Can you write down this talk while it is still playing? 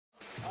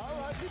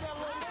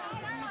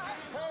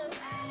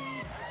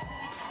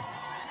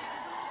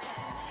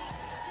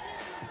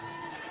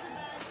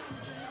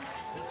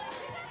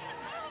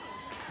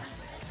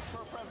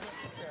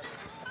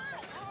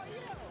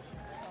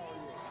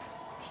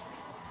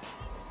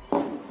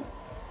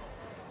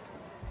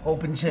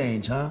Open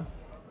change, huh?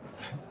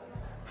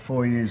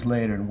 4 years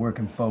later, and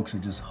working folks are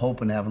just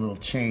hoping to have a little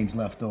change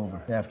left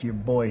over after your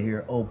boy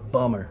here, old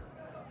bummer,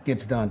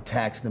 gets done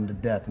taxing them to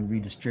death and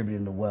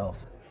redistributing the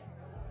wealth.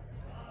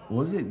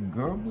 Was it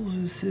Goebbels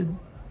who said,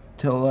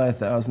 tell a lie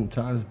 1,000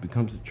 times it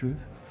becomes the truth?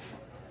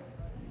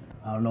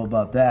 I don't know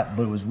about that,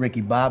 but it was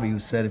Ricky Bobby who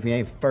said if you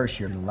ain't first,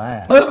 you're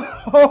last.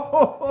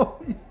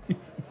 Did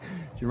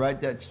you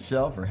write that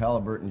yourself, or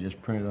Halliburton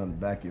just printed it on the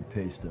back of your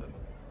pay stub?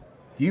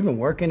 Do you even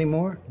work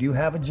anymore? Do you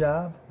have a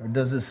job? Or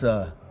does this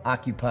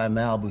Occupy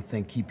Malibu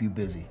thing keep you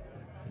busy?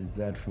 Is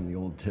that from the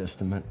Old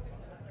Testament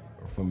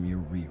or from your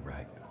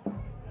rewrite?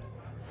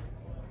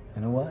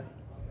 You know what?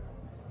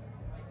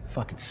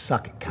 Fucking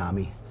suck it,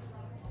 commie.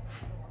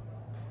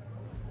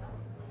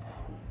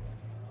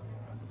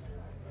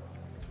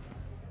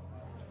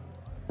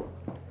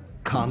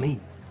 Commie?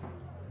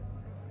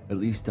 At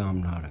least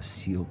I'm not a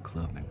seal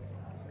clubbing,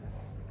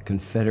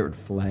 Confederate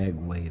flag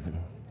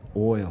waving,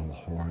 oil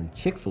horn,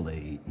 Chick-fil-A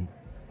eating,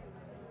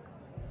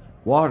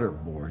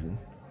 waterboarding,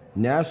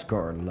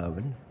 NASCAR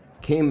loving,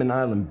 Cayman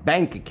Island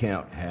bank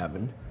account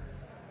having,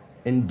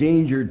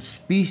 endangered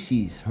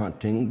species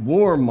hunting,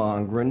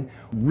 warmongering,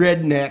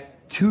 redneck,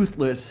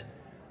 toothless,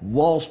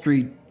 Wall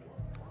Street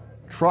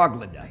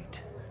troglodyte.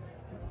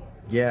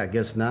 Yeah, I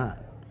guess not.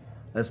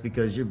 That's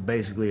because you're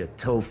basically a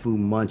tofu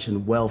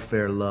munching,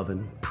 welfare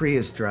loving,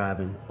 Prius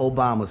driving,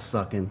 Obama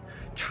sucking,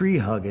 tree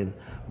hugging,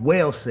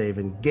 whale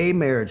saving, gay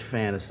marriage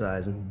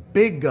fantasizing,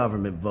 big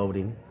government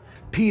voting,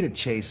 PETA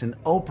chasing,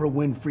 Oprah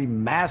Winfrey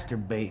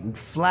masturbating,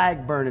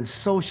 flag burning,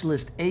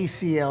 socialist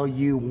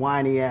ACLU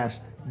whiny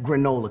ass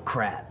granola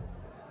crap.